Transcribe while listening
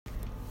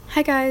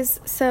Hi guys,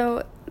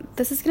 so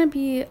this is going to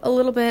be a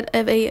little bit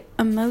of a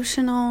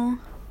emotional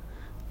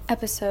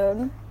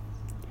episode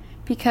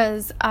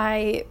because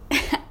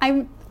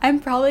I'm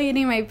probably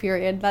getting my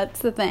period,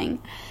 that's the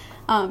thing.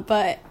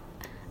 But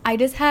I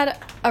just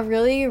had a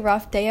really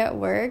rough day at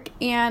work,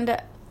 and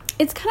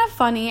it's kind of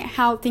funny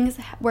how things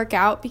work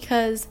out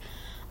because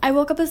I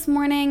woke up this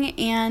morning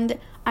and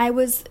I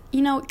was,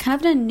 kind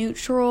of in a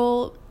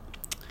neutral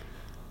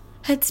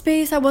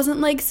headspace. I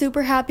wasn't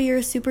super happy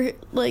or super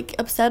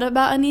upset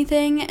about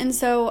anything, and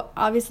so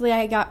obviously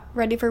I got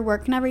ready for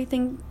work and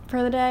everything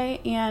for the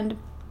day, and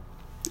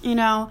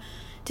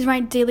did my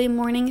daily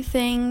morning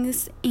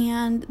things,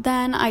 and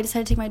then I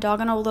decided to take my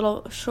dog on a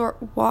little short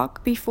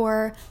walk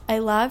before I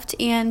left.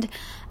 And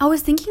I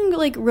was thinking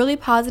really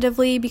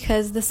positively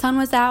because the sun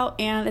was out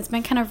and it's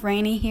been kind of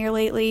rainy here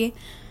lately.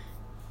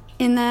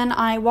 And then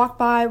I walked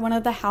by one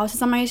of the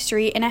houses on my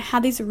street, and it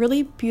had these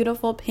really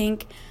beautiful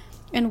pink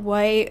and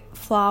white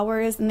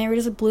flowers, and they were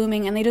just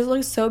blooming, and they just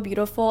looked so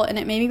beautiful, and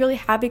it made me really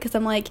happy because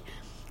I'm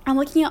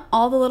looking at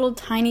all the little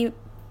tiny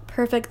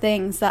perfect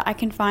things that I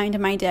can find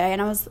in my day.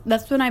 And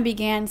that's when I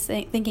began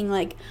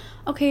thinking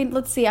okay,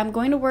 let's see, I'm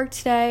going to work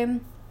today,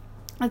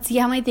 let's see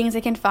how many things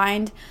I can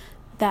find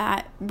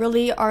that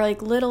really are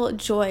little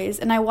joys.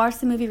 And I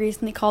watched the movie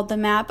recently called The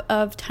Map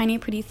of Tiny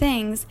Pretty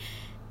Things,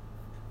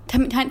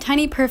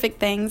 Tiny Perfect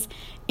Things,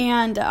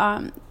 and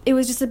it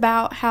was just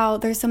about how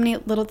there's so many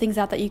little things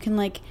out that you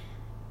can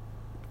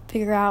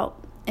figure out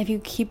if you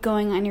keep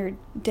going on your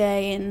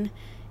day, and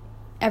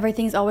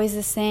everything's always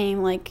the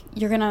same.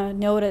 You're gonna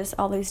notice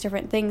all these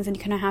different things, and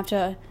you kind of have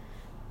to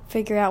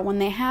figure out when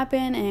they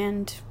happen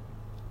and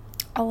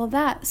all of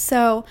that.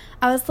 So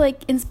I was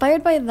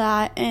inspired by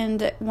that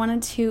and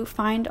wanted to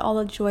find all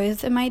the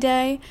joys in my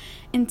day.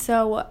 And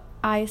so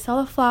I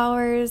saw the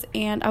flowers,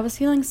 and I was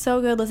feeling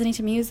so good listening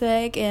to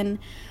music and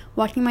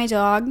walking my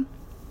dog.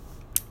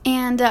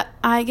 And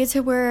I get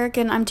to work,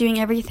 and I'm doing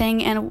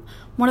everything, and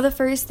one of the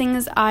first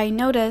things I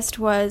noticed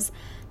was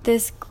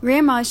this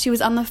grandma. She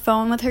was on the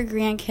phone with her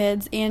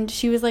grandkids, and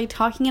she was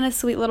talking in a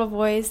sweet little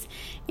voice,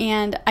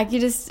 and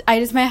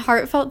my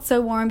heart felt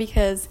so warm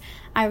because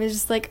I was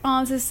just oh,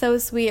 this is so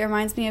sweet. It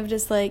reminds me of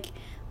just when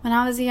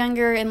I was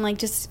younger, and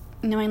just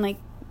knowing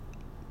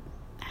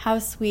how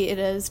sweet it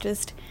is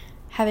just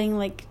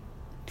having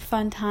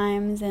fun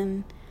times,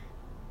 and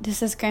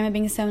just this grandma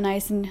being so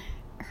nice, and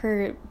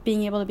her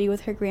being able to be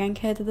with her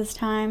grandkids at this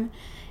time.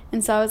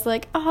 And so I was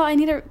oh, I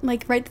need to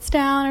write this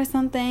down or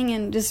something,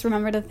 and just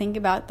remember to think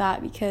about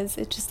that because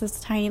it's just those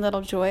tiny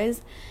little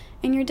joys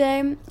in your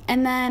day.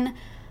 And then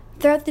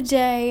throughout the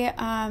day,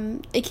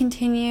 it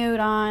continued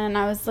on, and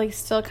I was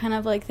still kind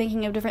of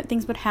thinking of different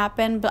things would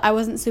happen, but I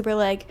wasn't super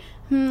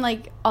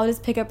I'll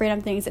just pick up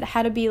random things. It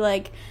had to be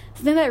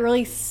something that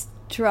really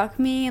struck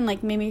me and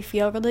made me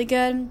feel really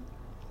good.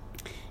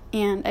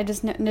 And I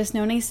just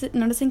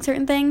noticing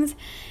certain things.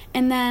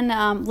 And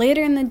then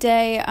later in the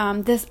day,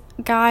 this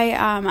guy,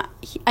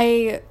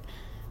 I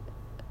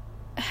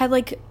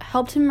had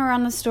helped him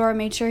around the store,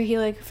 made sure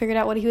he figured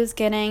out what he was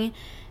getting.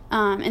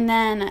 And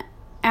then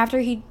after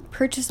he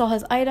purchased all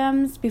his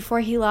items,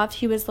 before he left,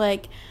 he was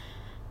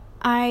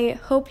I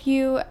hope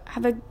you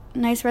have a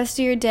nice rest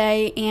of your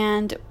day,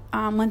 and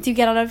once you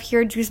get out of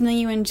here, do something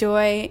you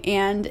enjoy.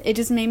 And it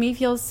just made me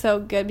feel so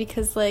good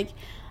because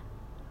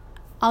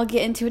I'll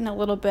get into it in a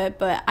little bit,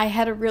 but I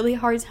had a really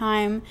hard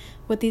time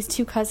with these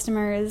two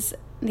customers,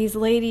 these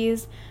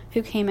ladies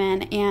who came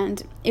in,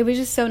 and it was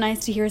just so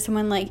nice to hear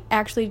someone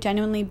actually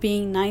genuinely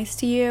being nice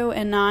to you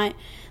and not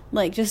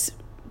just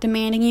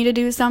demanding you to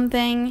do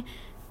something,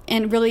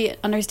 and really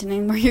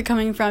understanding where you're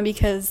coming from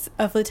because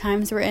of the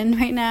times we're in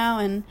right now,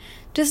 and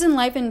just in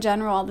life in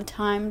general all the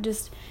time,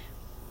 just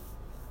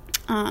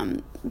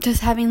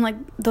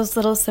having those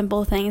little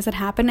simple things that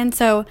happen. And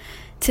so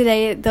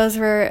today, those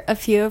were a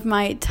few of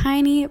my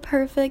tiny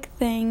perfect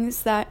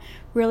things that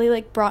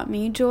really brought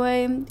me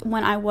joy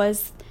when I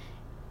was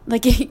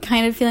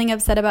kind of feeling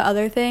upset about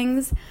other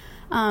things.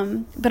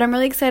 But I'm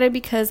really excited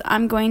because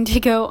I'm going to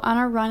go on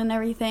a run and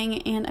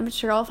everything, and I'm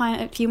sure I'll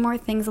find a few more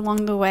things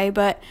along the way.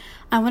 But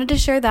I wanted to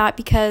share that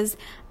because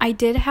I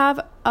did have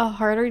a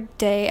harder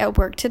day at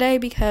work today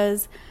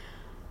because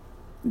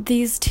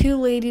these two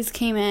ladies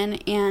came in,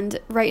 and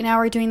right now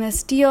we're doing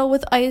this deal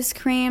with ice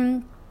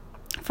cream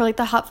for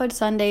the hot fudge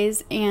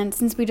sundaes. And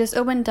since we just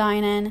opened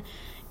Dine-In,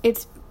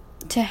 it's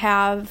to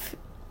have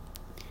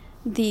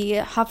the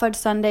hot fudge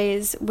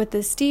sundaes with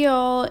this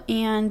deal,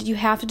 and you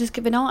have to just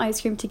get vanilla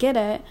ice cream to get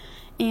it.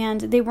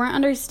 And they weren't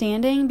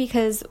understanding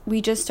because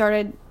we just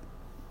started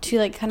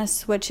to kind of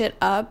switch it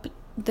up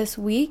this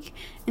week,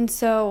 and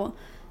so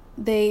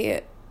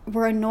they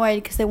were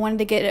annoyed because they wanted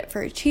to get it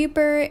for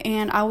cheaper,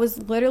 and I was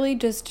literally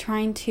just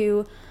trying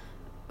to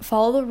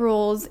follow the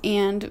rules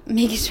and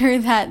make sure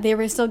that they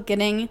were still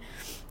getting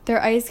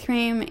their ice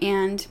cream,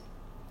 and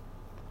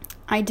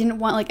I didn't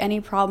want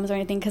any problems or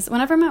anything, because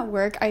whenever I'm at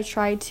work I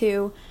try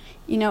to,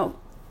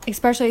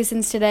 especially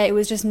since today it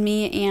was just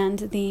me and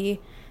the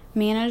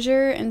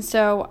manager, and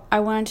so I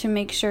wanted to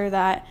make sure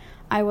that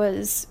I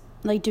was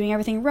doing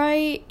everything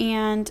right.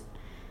 And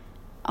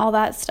all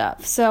that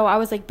stuff. So I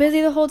was like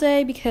busy the whole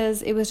day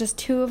because it was just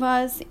 2 of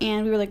us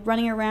and we were like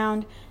running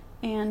around,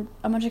 and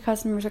a bunch of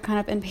customers are kind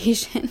of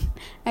impatient,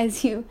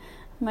 as you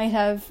might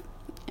have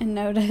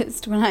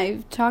noticed when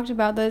I talked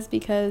about this,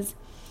 because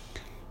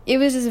it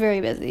was just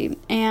very busy.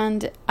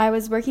 And I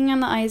was working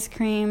on the ice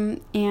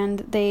cream and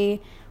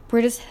they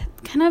were just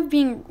kind of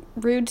being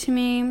rude to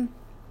me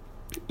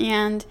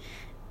and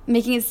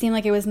making it seem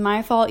like it was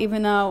my fault,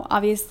 even though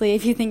obviously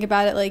if you think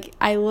about it, like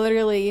I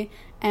literally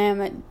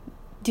am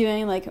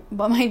doing like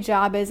what my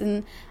job is.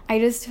 And I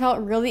just felt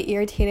really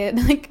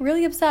irritated, like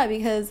really upset,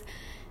 because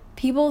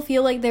people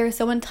feel like they're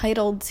so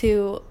entitled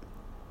to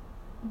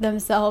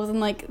themselves and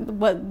like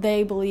what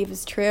they believe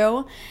is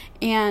true.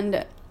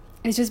 And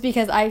it's just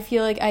because I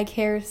feel like I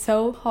care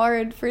so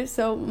hard for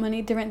so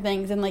many different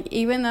things, and like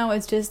even though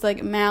it's just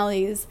like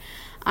Mally's,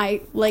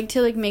 I like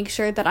to like make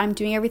sure that I'm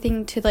doing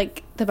everything to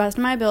like the best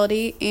of my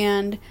ability,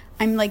 and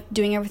I'm like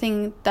doing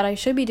everything that I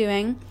should be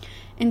doing.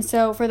 And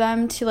so for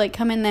them to like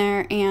come in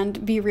there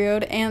and be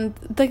rude, and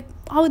like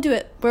I'll do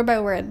it word by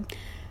word.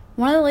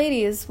 One of the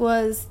ladies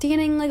was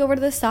standing like over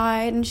to the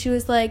side and she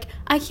was like,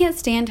 I can't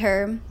stand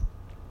her.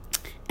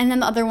 And then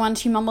the other one,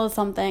 she mumbled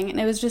something,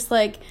 and it was just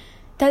like,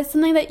 that's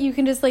something that you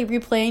can just like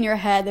replay in your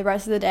head the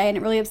rest of the day, and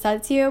it really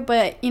upsets you.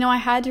 But, you know, I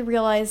had to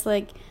realize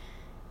like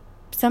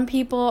some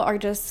people are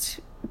just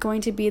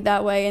going to be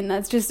that way, and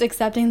that's just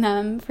accepting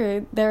them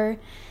for their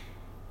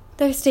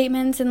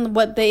statements and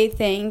what they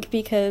think,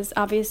 because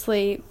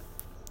obviously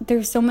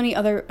there's so many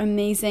other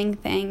amazing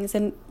things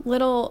and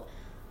little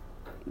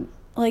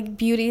like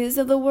beauties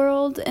of the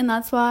world. And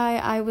that's why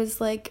I was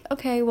like,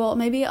 okay, well,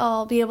 maybe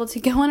I'll be able to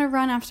go on a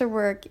run after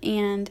work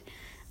and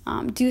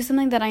do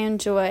something that I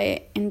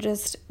enjoy and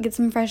just get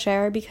some fresh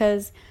air,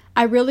 because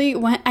I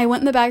went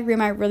in the back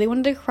room. I really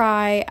wanted to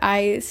cry.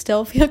 I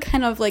still feel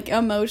kind of like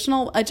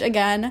emotional, which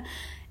again,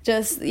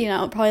 just, you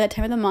know, probably that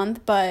time of the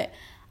month, but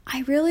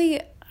it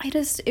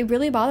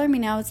really bothered me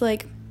now. It's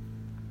like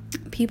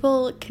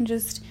people can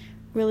just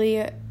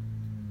really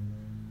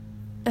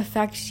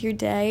affect your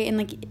day, and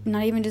like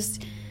not even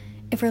just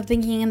if we're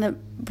thinking in the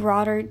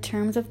broader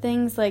terms of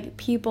things, like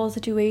people,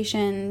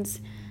 situations,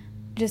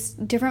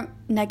 just different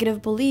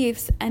negative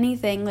beliefs,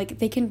 anything, like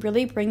they can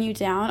really bring you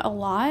down a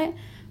lot.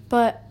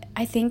 But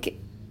I think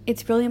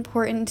it's really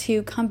important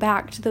to come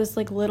back to those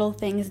like little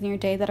things in your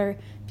day that are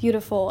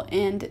beautiful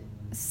and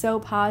so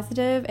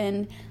positive,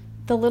 and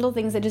the little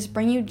things that just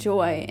bring you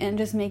joy and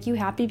just make you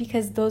happy,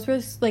 because those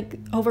will like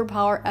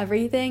overpower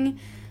everything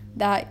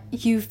that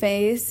you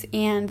face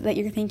and that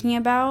you're thinking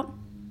about.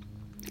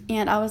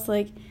 And I was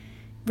like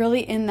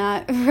really in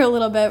that for a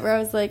little bit, where I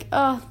was like,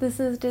 oh, this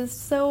is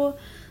just so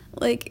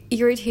like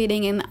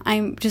irritating, and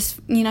I'm just,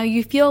 you know,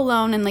 you feel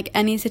alone in like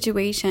any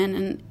situation,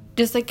 and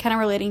just like kind of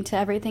relating to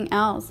everything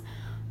else.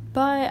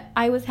 But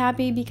I was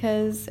happy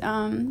because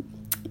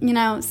you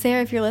know,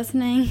 Sarah, if you're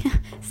listening,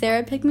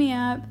 Sarah picked me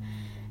up,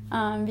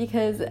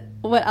 because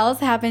what else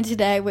happened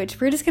today, which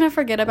we're just gonna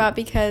forget about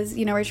because,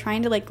 you know, we're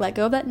trying to like let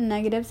go of that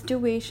negative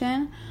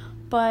situation.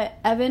 But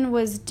Evan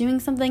was doing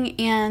something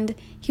and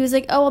he was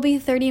like, oh, I'll be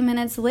 30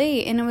 minutes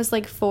late, and it was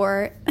like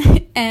 4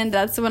 and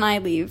that's when I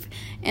leave,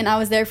 and I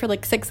was there for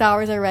like 6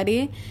 hours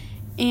already.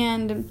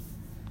 And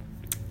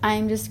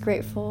I'm just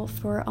grateful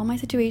for all my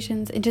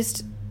situations, and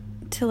just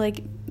to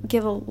like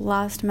give a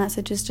last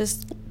message is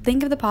just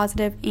think of the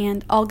positive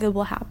and all good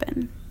will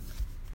happen.